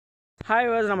Hi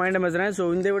was நான் mind பேசுகிறேன். So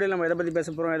இந்த வீடியோவில் நம்ம எதை பற்றி பேச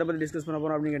போகிறோம், எதை பற்றி டிஸ்கஸ் பண்ண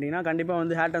போகிறோம் அப்படின்னு கேட்டிங்கன்னா, கண்டிப்பாக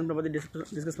வந்து ஹேர் ட்ரான்ஸ்ஃபர் பற்றி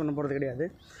டிஸ்கஸ் பண்ண போகிறது கிடையாது.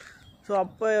 ஸோ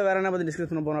அப்போ வேறு என்ன பற்றி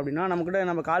டிஸ்கஸ் பண்ண போகிறோம் அப்படின்னா,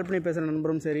 நம்ம கால் பண்ணி பேசுகிற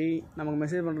நண்பரும் சரி, நமக்கு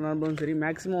மெசேஜ் பண்ணுற நண்பரும் சரி,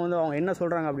 மேக்ஸிமம் வந்து அவங்க என்ன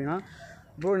சொல்கிறாங்க அப்படின்னா,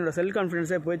 ப்ரோ என்னோடய செல்ஃப்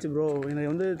கான்ஃபிடென்ஸே போயிடுச்சு ப்ரோ, எனக்கு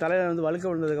வந்து தலையில் வந்து வழுக்க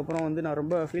விழுந்ததுக்கப்புறம் வந்து நான்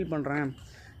ரொம்ப ஃபீல் பண்ணுறேன்,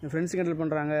 என் ஃப்ரெண்ட்ஸ் கண்ட்ரோல்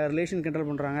பண்ணுறாங்க, ரிலேஷன் கண்ட்ரோல்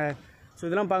பண்ணுறாங்க, ஸோ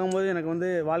இதெல்லாம் பார்க்கும்போது எனக்கு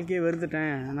வந்து வாழ்க்கையை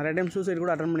வெறுத்துட்டேன், நிறைய டைம் சூசைட்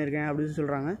கூட அட்டன் பண்ணியிருக்கேன் அப்படின்னு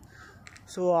சொல்கிறாங்க.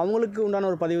 ஸோ அவங்களுக்கு உண்டான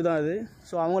ஒரு பதிவு தான் அது.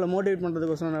 ஸோ அவங்கள மோட்டிவேட்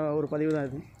பண்ணுறதுக்கோசரம் ஒரு பதிவு தான்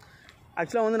இது.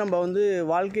 ஆக்சுவலாக வந்து நம்ம வந்து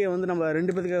வாழ்க்கையை வந்து நம்ம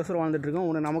ரெண்டு பேத்துக்கோசரம் வாழ்ந்துட்டுருக்கோம்.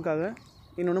 ஒன்று நமக்காக,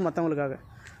 இன்னொன்று மற்றவங்களுக்காக.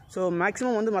 ஸோ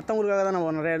மேக்ஸிமம் வந்து மற்றவங்களுக்காக தான்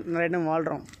நம்ம நிறைய டைம்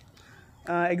வாழ்கிறோம்.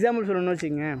 எக்ஸாம்பிள் சொல்லணும்னு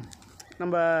வச்சுக்கோங்க,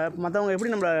 நம்ம மற்றவங்க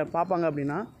எப்படி நம்மளை பார்ப்பாங்க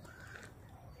அப்படின்னா,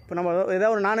 இப்போ நம்ம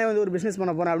ஏதாவது நானே வந்து ஒரு பிஸ்னஸ்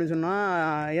பண்ண போகிறேன் அப்படின்னு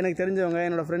சொன்னால், எனக்கு தெரிஞ்சவங்க,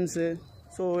 என்னோடய ஃப்ரெண்ட்ஸு,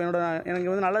 ஸோ எனக்கு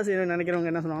வந்து நல்லா செய்யணும்னு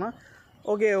நினைக்கிறவங்க என்ன சொன்னாங்கன்னா,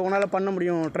 ஓகே உன்னால் பண்ண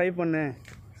முடியும், ட்ரை பண்ணு,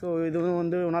 ஸோ இது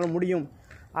வந்து உன்னால் முடியும்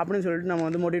அப்படின்னு சொல்லிட்டு நம்ம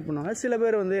வந்து மோட்டிவேட் பண்ணுவாங்க. சில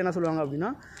பேர் வந்து என்ன சொல்லுவாங்க அப்படின்னா,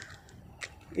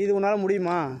 இது உன்னால்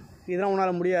முடியுமா, இதெல்லாம்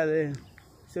உன்னால் முடியாது,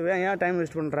 ஸோ ஏன் டைம்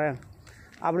வேஸ்ட் பண்ணுற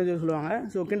அப்படின்னு சொல்லுவாங்க.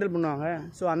 ஸோ கிண்டல் பண்ணுவாங்க.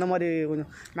 ஸோ அந்த மாதிரி கொஞ்சம்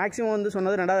மேக்ஸிமம் வந்து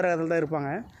சொன்னது ரெண்டாவது ரகத்தில் தான் இருப்பாங்க.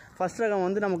 ஃபஸ்ட் ரகம்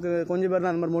வந்து நமக்கு கொஞ்சம் பேர்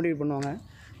தான் அந்த மாதிரி மோட்டிவேட் பண்ணுவாங்க.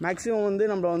 மேக்ஸிமம் வந்து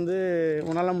நம்மளை வந்து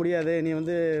உன்னால் முடியாது, நீ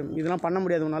வந்து இதெல்லாம் பண்ண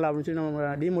முடியாது உன்னால் அப்படின்னு சொல்லி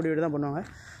நம்ம டிமோட்டிவேட் தான் பண்ணுவாங்க.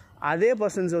 அதே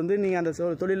பர்சன்ஸ் வந்து நீங்கள்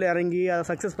அந்த தொழிலில் இறங்கி அதை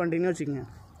சக்ஸஸ் பண்ணிட்டீங்கன்னு வச்சுக்கோங்க.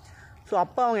 ஸோ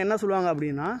அப்போ அவங்க என்ன சொல்லுவாங்க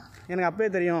அப்படின்னா, எனக்கு அப்போயே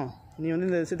தெரியும் நீ வந்து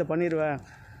இந்த விஷயத்தை பண்ணிடுவ,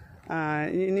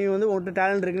 நீ வந்து உங்கள்கிட்ட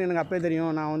டேலண்ட் இருக்குன்னு எனக்கு அப்போயே தெரியும்,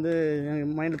 நான் வந்து எனக்கு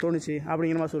மைண்டில் தோணுச்சு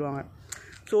அப்படிங்கிற மாதிரி சொல்லுவாங்க.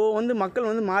 ஸோ வந்து மக்கள்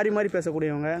வந்து மாறி மாறி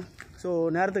பேசக்கூடியவங்க, ஸோ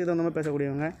நேரத்துக்கு தகுந்த மாதிரி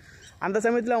பேசக்கூடியவங்க. அந்த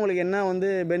சமயத்தில் அவங்களுக்கு என்ன வந்து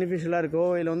பெனிஃபிஷியலாக இருக்கோ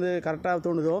இல்லை வந்து கரெக்டாக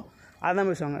தோணுதோ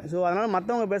அதுதான் பேசுவாங்க. ஸோ அதனால்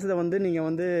மற்றவங்க பேசுகிறத வந்து நீங்கள்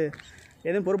வந்து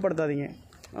எதுவும் பொருட்படுத்தாதீங்க.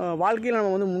 வாழ்க்கையில்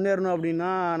நம்ம வந்து முன்னேறணும்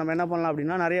அப்படின்னா நம்ம என்ன பண்ணலாம்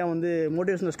அப்படின்னா, நிறையா வந்து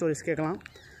மோட்டிவேஷனல் ஸ்டோரிஸ் கேட்கலாம்,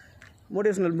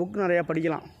 மோட்டிவேஷனல் புக் நிறையா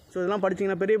படிக்கலாம். ஸோ இதெல்லாம்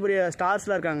படிச்சிங்கன்னா பெரிய பெரிய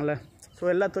ஸ்டார்ஸ்லாம் இருக்காங்கள்ல, ஸோ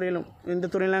எல்லா துறையிலும், இந்த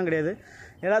துறையிலாம் கிடையாது,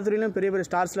 எல்லா துறையிலும் பெரிய பெரிய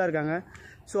ஸ்டார்ஸ்லாம் இருக்காங்க.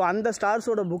 ஸோ அந்த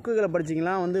ஸ்டார்ஸோட புக்குகளை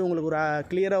படிச்சிங்கன்னா வந்து உங்களுக்கு ஒரு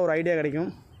கிளியராக ஒரு ஐடியா கிடைக்கும்.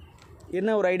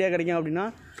 என்ன ஒரு ஐடியா கிடைக்கும் அப்படின்னா,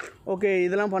 ஓகே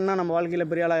இதெல்லாம் பண்ணால் நம்ம வாழ்க்கையில்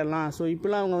பெரிய ஆளாகிடலாம், ஸோ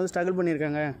இப்போலாம் அவங்க வந்து ஸ்ட்ரகிள்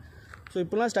பண்ணியிருக்காங்க, ஸோ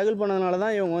இப்போலாம் ஸ்ட்ரகிள் பண்ணதுனால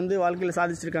தான் இவங்க வந்து வாழ்க்கையில்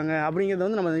சாதிச்சிருக்காங்க அப்படிங்கிறத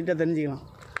வந்து நம்ம நீட்டாக தெரிஞ்சுக்கலாம்.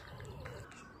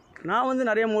 நான் வந்து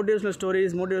நிறைய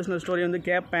மோட்டிவேஷனல் ஸ்டோரி வந்து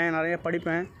கேட்பேன், நிறைய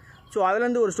படிப்பேன். ஸோ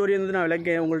அதுலேருந்து ஒரு ஸ்டோரி வந்து நான்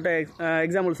உங்கள்கிட்ட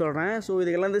எக்ஸாம்பிள் சொல்கிறேன். ஸோ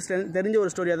இதுக்கெல்லாம் வந்து தெரிஞ்ச ஒரு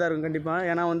ஸ்டோரியாக தான் இருக்கும் கண்டிப்பாக.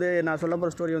 ஏன்னா வந்து நான் சொல்ல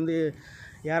போகிற ஸ்டோரி வந்து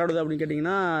யாரோடது அப்படின்னு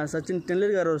கேட்டிங்கன்னா, சச்சின்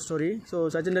டெண்டுல்கர் ஒரு ஸ்டோரி. ஸோ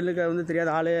சச்சின் டெண்டுல்கர் வந்து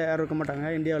தெரியாத ஆளே யாரும் இருக்க மாட்டாங்க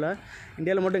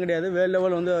இந்தியாவில் மட்டும் கிடையாது, வேர்ல்டு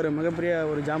லெவல் வந்து ஒரு மிகப்பெரிய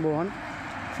ஒரு ஜாம்பவான்.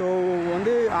 ஸோ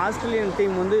வந்து ஆஸ்திரேலியன்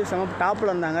டீம் வந்து செம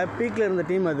டாப்பில் இருந்தாங்க, பீக்கில் இருந்த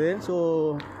டீம் அது. ஸோ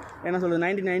என்ன சொல்கிறது,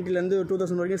 1990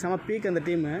 2000 வரைக்கும் செம பீக் அந்த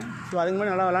டீமு. ஸோ அதுக்கு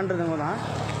முன்னாடி நல்லா விளாண்டுருந்தவங்க தான்.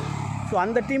 ஸோ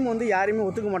அந்த டீம் வந்து யாரையுமே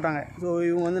ஒத்துக்க மாட்டாங்க. ஸோ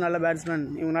இவங்க வந்து நல்ல பேட்ஸ்மேன்,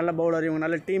 இவங்க நல்ல பவுலர், இவங்க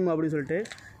நல்ல டீம் அப்படின்னு சொல்லிட்டு,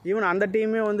 ஈவன் அந்த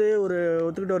டீமே வந்து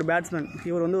ஒத்துக்கிட்ட ஒரு பேட்ஸ்மேன்,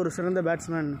 இவர் வந்து ஒரு சிறந்த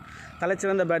பேட்ஸ்மேன்,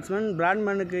 தலைச்சிறந்த பேட்ஸ்மேன்,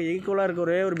 பிராட்மேனுக்கு ஈக்குவலாக இருக்க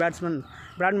ஒரே ஒரு பேட்ஸ்மேன்,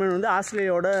 பிராட்மேன் வந்து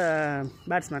ஆஸ்திரேலியாவோட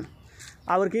பேட்ஸ்மேன்,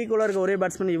 அவருக்கு ஈக்குவலாக இருக்க ஒரே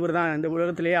பேட்ஸ்மேன் இவர் தான் இந்த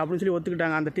உலகத்திலேயே அப்படின்னு சொல்லி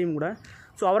ஒத்துக்கிட்டாங்க அந்த டீம் கூட.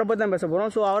 ஸோ அவரை பற்றி தான் பேச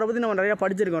போகிறோம். ஸோ அவரை பற்றி நம்ம நிறையா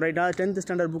படிச்சிருக்கோம், ரைட்டா? 10th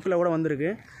ஸ்டாண்டர்ட் புக்கில் கூட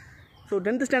வந்திருக்கு. ஸோ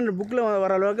 10th ஸ்டாண்டர்ட் புக்கில்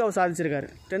வர அளவுக்கு அவர் சாதிச்சிருக்காரு.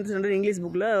 10th ஸ்டாண்டர்ட் இங்கிலீஷ்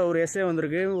புக்கில் ஒரு எஸ்ஸே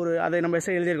வந்திருக்கு, அதை நம்ம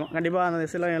எஸ்ஸே எழுதியிருக்கோம். கண்டிப்பாக அந்த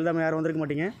எஸ்ஸெல்லாம் எழுதாமல் யாரும் வந்திருக்க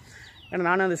மாட்டீங்க, ஏன்னா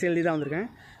நானும் அந்த எஸ்ஸே எழுதி தான் வந்திருக்கேன்.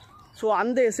 ஸோ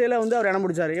அந்த எஸ்ஸேல வந்து அவர் இடம்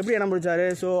பிடிச்சார். எப்படி இடம் பிடிச்சார்?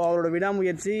 ஸோ அவரோட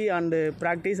விடாமுயற்சி அண்டு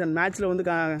ப்ராக்டிஸ் அண்ட் மேட்ச்சில் வந்து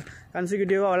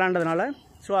கன்சிக்யூட்டிவாக விளாண்டதுனால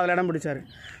ஸோ அதில் இடம் பிடிச்சார்.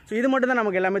 ஸோ இது மட்டும் தான்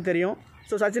நமக்கு எல்லாமே தெரியும்.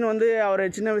 ஸோ சச்சின் வந்து அவர்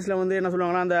சின்ன வயசில் வந்து என்ன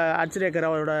சொல்லுவாங்கன்னா, அந்த அச்சரேக்கர்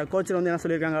அவரோட கோச்சர் வந்து என்ன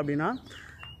சொல்லியிருக்காங்க அப்படின்னா,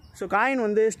 ஸோ காயின்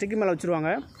வந்து ஸ்டிக்கு மேலே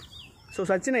வச்சுருவாங்க. ஸோ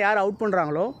சச்சினை யார் அவுட்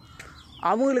பண்ணுறாங்களோ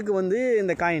அவங்களுக்கு வந்து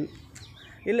இந்த காயின்,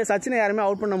 இல்லை சச்சினை யாருமே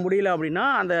அவுட் பண்ண முடியல அப்படின்னா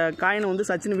அந்த காயினை வந்து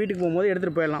சச்சின் வீட்டுக்கு போகும்போது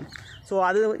எடுத்துகிட்டு போயிடலாம். ஸோ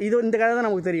இந்த கதை தான்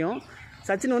நமக்கு தெரியும்.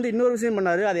 சச்சின் வந்து இன்னொரு விஷயம்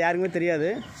பண்ணார், அது யாருக்குமே தெரியாது.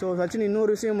 ஸோ சச்சின்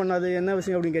இன்னொரு விஷயம் பண்ணாது, என்ன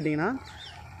விஷயம் அப்படின்னு கேட்டிங்கன்னா,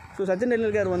 ஸோ சச்சின்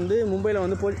டெண்டுல்கர் வந்து மும்பையில்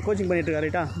வந்து கோச்சிங் பண்ணிகிட்ருக்காரு,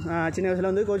 ரைட்டா? சின்ன வயசில்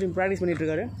வந்து கோச்சிங் ப்ராக்டிஸ்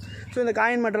பண்ணிகிட்ருக்காரு. ஸோ இந்த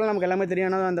காயின் மேட்டர்லாம் நமக்கு எல்லாமே தெரியும்,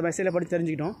 ஆனால் அந்த மெசேஜில் படித்து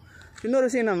தெரிஞ்சுக்கிட்டோம். இன்னொரு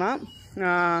விஷயம் என்னென்னா,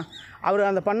 அவர்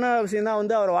அந்த பண்ண விஷயம் தான்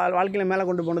வந்து அவர் வாழ்க்கையில் மேலே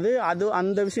கொண்டு போனது.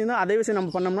 அந்த விஷயம் தான், அதே விஷயம்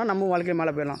நம்ம பண்ணோம்னா நம்ம வாழ்க்கையில்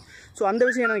மேலே போயிடலாம். ஸோ அந்த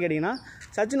விஷயம் என்னென்னு கேட்டிங்கன்னா,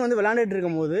 சச்சின் வந்து விளையாண்டுட்டு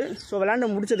இருக்கும்போது, ஸோ விளையாண்டு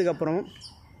முடிச்சதுக்கப்புறம்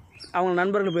அவங்க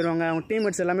நண்பர்கள் போயிடுவாங்க, அவங்க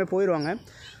டீம்மேட்ஸ் எல்லாமே போயிடுவாங்க.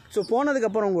 ஸோ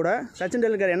போனதுக்கப்புறம் கூட சச்சின்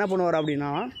டெண்டுல்கர் என்ன பண்ணுவார்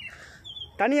அப்படின்னா,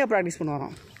 தனியாக ப்ராக்டிஸ்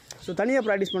பண்ணுவாராம். ஸோ தனியாக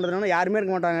ப்ராக்டிஸ் பண்ணுறதுனால யாருமே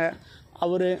இருக்க மாட்டாங்க,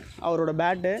 அவரோட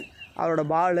பேட்டு, அவரோட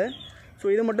பாலு, ஸோ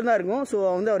இது மட்டும்தான் இருக்கும். ஸோ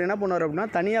வந்து அவர் என்ன பண்ணுவார் அப்படின்னா,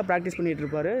 தனியாக ப்ராக்டிஸ் பண்ணிகிட்டு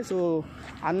இருப்பார். ஸோ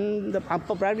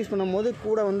அப்போ ப்ராக்டிஸ் பண்ணும்போது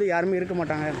கூட வந்து யாருமே இருக்க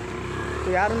மாட்டாங்க. ஸோ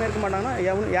யாருமே இருக்க மாட்டாங்கன்னா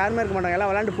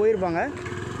எல்லாம் விளையாண்டு போயிருப்பாங்க.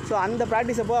 ஸோ அந்த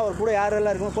ப்ராக்டிஸ் அப்போ அவர் கூட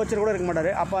யாரெல்லாம் இருக்கும், கோச்சர் கூட இருக்க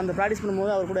மாட்டார். அப்போ அந்த ப்ராக்டிஸ்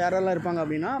பண்ணும்போது அவர் கூட யாரெல்லாம் இருப்பாங்க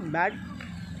அப்படின்னா, bad,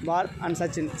 ball and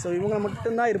Sachin, so இவங்க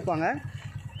மட்டும்தான் இருப்பாங்க.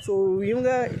 ஸோ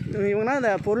இவங்கன்னா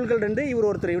இந்த பொருட்கள் ரெண்டு, இவர்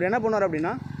ஒருத்தர். இவர் என்ன பண்ணுவார்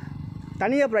அப்படின்னா,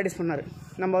 தனியாக ப்ராக்டிஸ் பண்ணார்.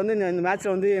 நம்ம வந்து இந்த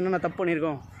மேட்ச்சில் வந்து என்னென்ன தப்பு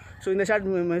பண்ணியிருக்கோம், ஸோ இந்த ஷாட்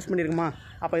மிஸ் பண்ணியிருக்குமா,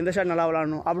 அப்போ இந்த ஷாட் நல்லா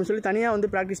விளாடணும் அப்படின்னு சொல்லி தனியாக வந்து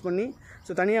ப்ராக்டிஸ் பண்ணி,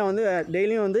 ஸோ தனியாக வந்து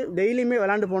டெய்லியுமே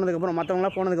விளாண்டு போனதுக்கப்புறம்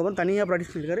மற்றவங்களாம் போனதுக்கப்புறம் தனியாக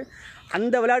ப்ராக்டிஸ் பண்ணியிருக்காரு.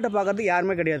 அந்த விளையாட்டை பார்க்குறதுக்கு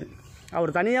யாருமே கிடையாது.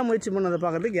 அவர் தனியாக முயற்சி பண்ணதை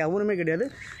பார்க்குறதுக்கு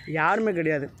யாருமே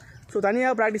கிடையாது. ஸோ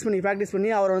தனியாக ப்ராக்டிஸ் பண்ணி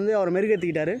அவர்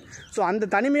மெருகேற்றிக்கிட்டார். ஸோ அந்த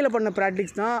தனிமையில் பண்ண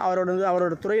ப்ராக்டிஸ் தான்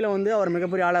அவரோட துறையில் வந்து அவர்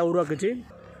மிகப்பெரிய ஆளாக உருவாக்குச்சு.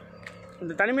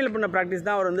 இந்த தனிமையில் பண்ண ப்ராக்டிஸ்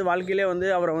தான் அவர் வந்து வாழ்க்கையிலே வந்து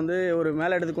அவரை வந்து ஒரு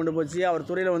மேலே எடுத்து கொண்டு போச்சு. அவர்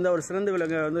துறையில் வந்து அவர் சிறந்து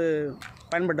விளங்க வந்து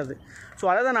பயன்பட்டது. ஸோ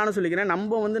அதை தான் நானும் சொல்லிக்கிறேன்.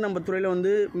 நம்ம துறையில்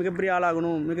வந்து மிகப்பெரிய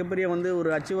ஆளாகணும், மிகப்பெரிய வந்து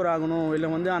ஒரு அச்சீவர் ஆகணும், இல்லை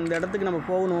வந்து அந்த இடத்துக்கு நம்ம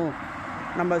போகணும்,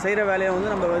 நம்ம செய்கிற வேலையை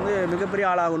வந்து நம்ம வந்து மிகப்பெரிய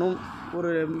ஆளாகணும்,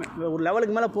 ஒரு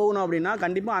லெவலுக்கு மேலே போகணும் அப்படின்னா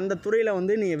கண்டிப்பாக அந்த துறையில்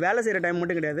வந்து நீங்கள் வேலை செய்கிற டைம்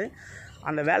மட்டும் கிடையாது,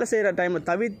 அந்த வேலை செய்கிற டைமை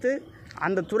தவிர்த்து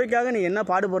அந்த துறைக்காக நீங்கள் என்ன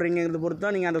பாடுபடுறீங்கிறத பொறுத்து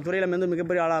தான் நீங்கள் அந்த துறையில் வந்து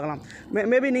மிகப்பெரிய ஆளாகலாம்.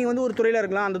 மேபி நீங்கள் வந்து ஒரு துறையில்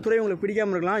இருக்கலாம், அந்த துறை உங்களுக்கு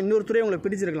பிடிக்காமல் இருக்கலாம், இன்னொரு துறை உங்களுக்கு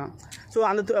பிடிச்சிருக்கலாம். ஸோ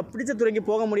அந்த பிடிச்ச துறைக்கு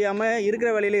போக முடியாமல்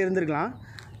இருக்கிற வேலையிலே இருந்திருக்கலாம்.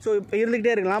 ஸோ இப்போ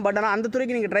இருந்துக்கிட்டே இருக்கலாம். பட் ஆனால் அந்த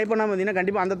துறைக்கு நீங்கள் ட்ரை பண்ணாமல் இருந்தீங்கன்னா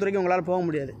கண்டிப்பாக அந்த துறைக்கு உங்களால் போக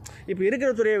முடியாது. இப்போ இருக்கிற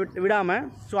துறையை விடாமல்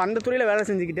ஸோ அந்த துறையில் வேலை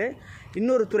செஞ்சுக்கிட்டு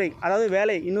இன்னொரு துறை,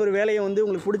 அதாவது இன்னொரு வேலையை வந்து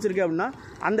உங்களுக்கு பிடிச்சிருக்கு அப்படின்னா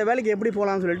அந்த வேலைக்கு எப்படி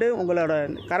போகலான்னு சொல்லிட்டு உங்களோட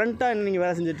கரண்ட்டாக என்ன நீங்கள்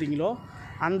வேலை செஞ்சுட்ருக்கீங்களோ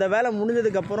அந்த வேலை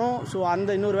முடிஞ்சதுக்கப்புறம் ஸோ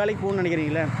அந்த இன்னொரு வேலைக்கு போகணுன்னு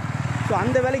நினைக்கிறீங்களே, ஸோ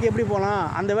அந்த வேலைக்கு எப்படி போகலாம்,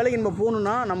 அந்த வேலைக்கு நம்ம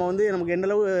போகணுன்னா நமக்கு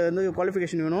எந்தளவு வந்து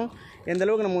குவாலிஃபிகேஷன் வேணும்,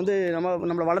 எந்தளவுக்கு நம்ம வந்து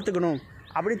நம்மளை வளர்த்துக்கணும்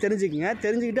அப்படி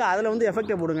தெரிஞ்சுக்கிட்டு அதில் வந்து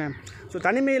எஃபெக்டை போடுங்க. ஸோ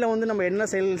தனிமையில் வந்து நம்ம என்ன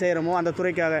செயல் செய்கிறோமோ அந்த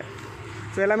துறைக்காக,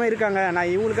 ஸோ எல்லாமே இருக்காங்க,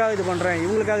 நான் இவங்களுக்காக இது பண்ணுறேன்,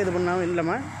 இவங்களுக்காக இது பண்ணாமல்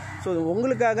இல்லாமல் ஸோ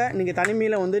உங்களுக்காக நீங்கள்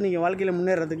தனிமையில் வந்து நீங்கள் வாழ்க்கையில்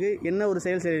முன்னேறதுக்கு என்ன ஒரு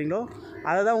செயல் செய்கிறீங்களோ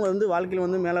அதை தான் உங்கள் வந்து வாழ்க்கையில்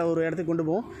வந்து மேலே ஒரு இடத்துக்கு கொண்டு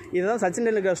போகும். இதை தான் சச்சின்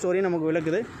டெண்டுல்கர் ஸ்டோரி நமக்கு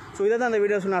விளக்குது. ஸோ இதை தான் அந்த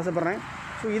வீடியோஸ் நான் ஆசைப்பட்றேன்.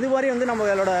 ஸோ இதுவரை வந்து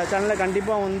நம்மளோட சேனலில்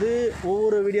கண்டிப்பாக வந்து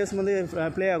ஒவ்வொரு வீடியோஸும் வந்து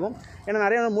ப்ளே ஆகும். ஏன்னா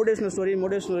நிறையா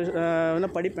மோட்டிவேஷனல்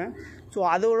வந்து படிப்பேன். ஸோ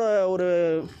அதோட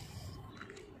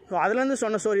ஸோ அதுலேருந்து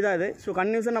சொன்ன ஸ்டோரி தான் இது. ஸோ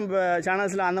கன்டினியூஸாக நம்ம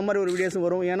சேனல்ஸில் அந்த மாதிரி ஒரு வீடியோஸும்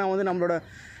வரும். ஏன்னா வந்து நம்மளோட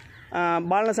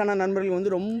பாலனஸான நண்பர்கள்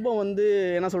வந்து ரொம்ப வந்து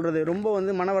என்ன சொல்கிறது, ரொம்ப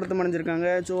வந்து மன வருத்தம் அடைஞ்சிருக்காங்க.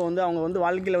 ஸோ வந்து அவங்க வந்து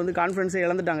வாழ்க்கையில் வந்து கான்ஃபிடன்ஸை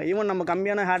இழந்துட்டாங்க. ஈவன் நம்ம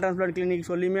கம்மியான ஹேர் டிரான்ஸ்பிளான்ட் கிளினிக்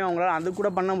சொல்லியுமே அவங்களால அது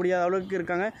கூட பண்ண முடியாத அளவுக்கு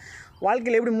இருக்காங்க.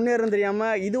 வாழ்க்கையில் எப்படி முன்னேறன்னு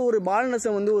தெரியாமல் இது ஒரு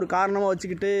பால்னஸை வந்து ஒரு காரணமாக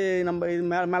வச்சுக்கிட்டு நம்ம இது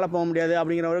மேலே போக முடியாது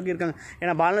அப்படிங்கிற அளவுக்கு இருக்காங்க.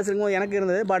 ஏன்னா பால்னஸ் இருக்கும்போது எனக்கு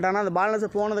இருந்தது. பட் ஆனால் அந்த பால்னஸை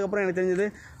போனதுக்கப்புறம் எனக்கு தெரிஞ்சது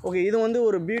ஓகே இது வந்து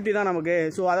ஒரு பியூட்டி தான் நமக்கு.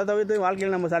 ஸோ அதை தவிர்த்து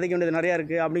வாழ்க்கையில் நம்ம சாதிக்க வேண்டியது நிறையா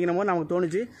இருக்குது அப்படிங்கிற போது நமக்கு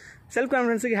தோணுச்சு. செல்ஃப்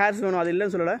கான்ஃபிடன்ஸுக்கு ஹேர்ஸ் வேணும், அது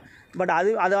இல்லைன்னு சொல்லலை. பட்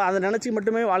அதை நினச்சி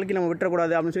மட்டுமே வாழ்க்கையில் நம்ம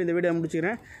விட்டுறக்கூடாது அப்படின்னு சொல்லி இந்த வீடியோ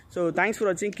முடிச்சுக்கிறேன். ஸோ தேங்க்ஸ்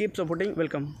ஃபார் வாட்சிங், கீப் சப்போர்ட்டிங்,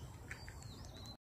 வெல்கம்.